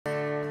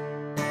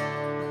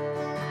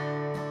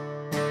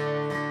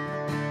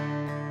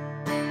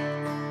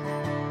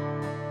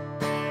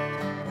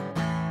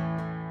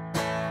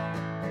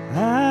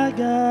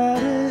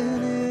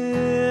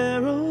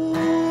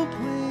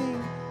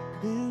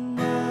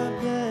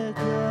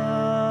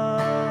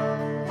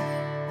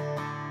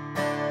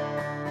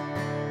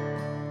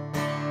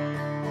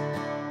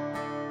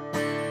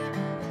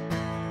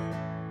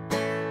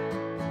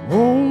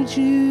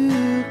Won't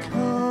you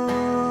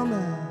come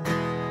out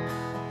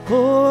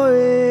for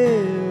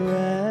a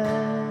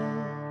ride?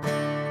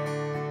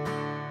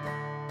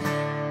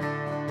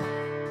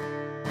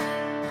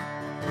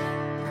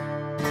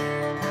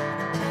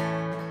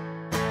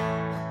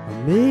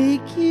 I'll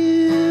make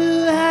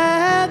you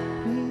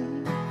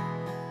happy.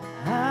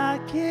 I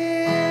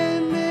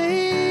can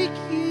make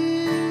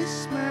you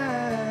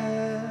smile.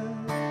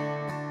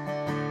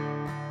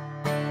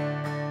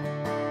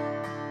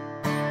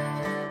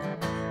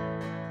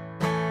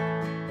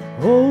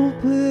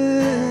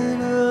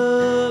 Open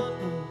up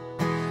those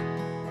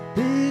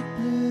big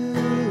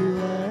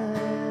blue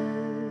eyes.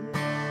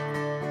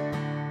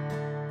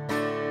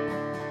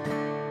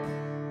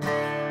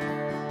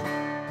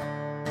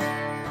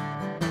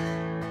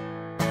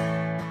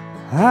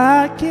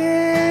 I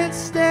can't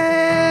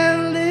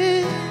stand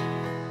it,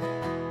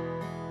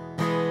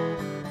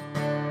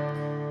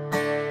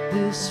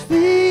 this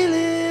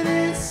feeling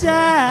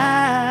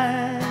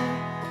inside.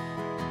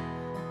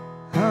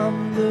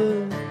 I'm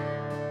the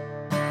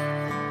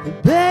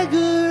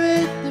beggar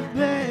at the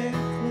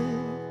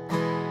banquet,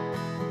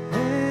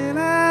 and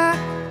I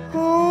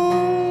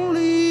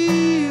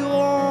only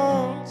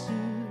want to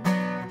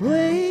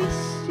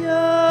waste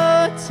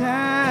your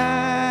time.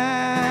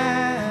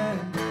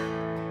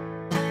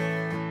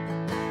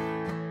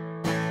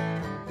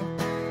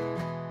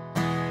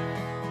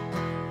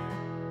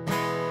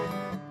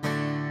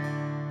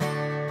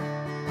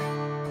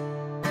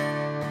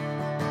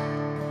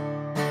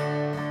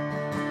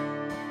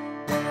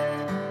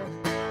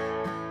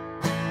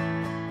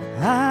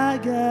 I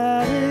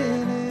got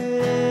an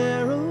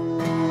aeroplane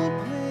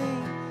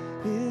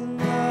in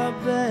my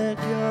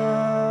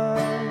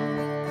backyard.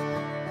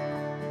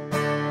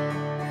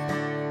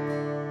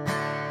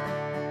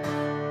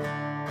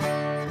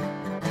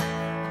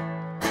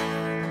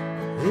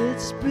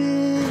 It's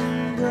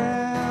been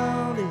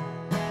grounded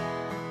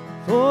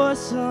for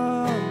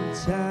some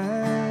time.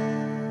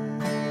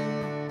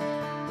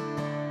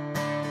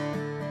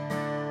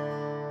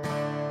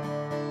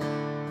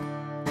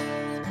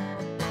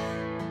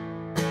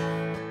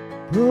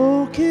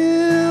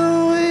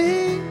 Broken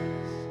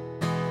wings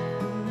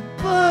and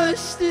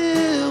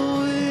busted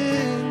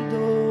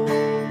windows.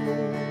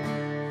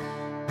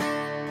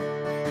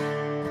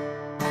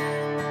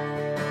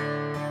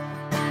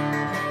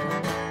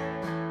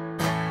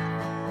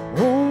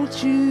 Won't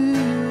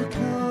you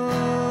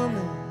come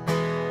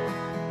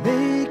and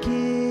make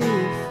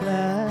it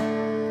fly?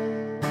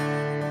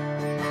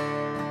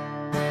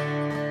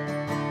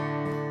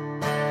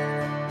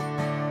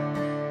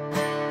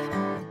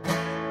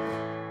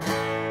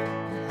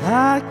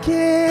 I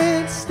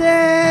can't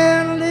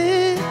stand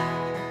it,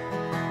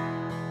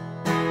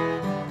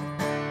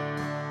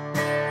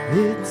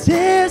 it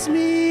tears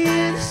me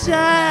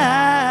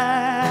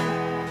inside.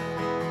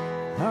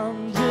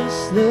 I'm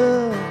just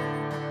the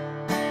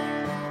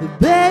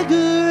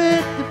beggar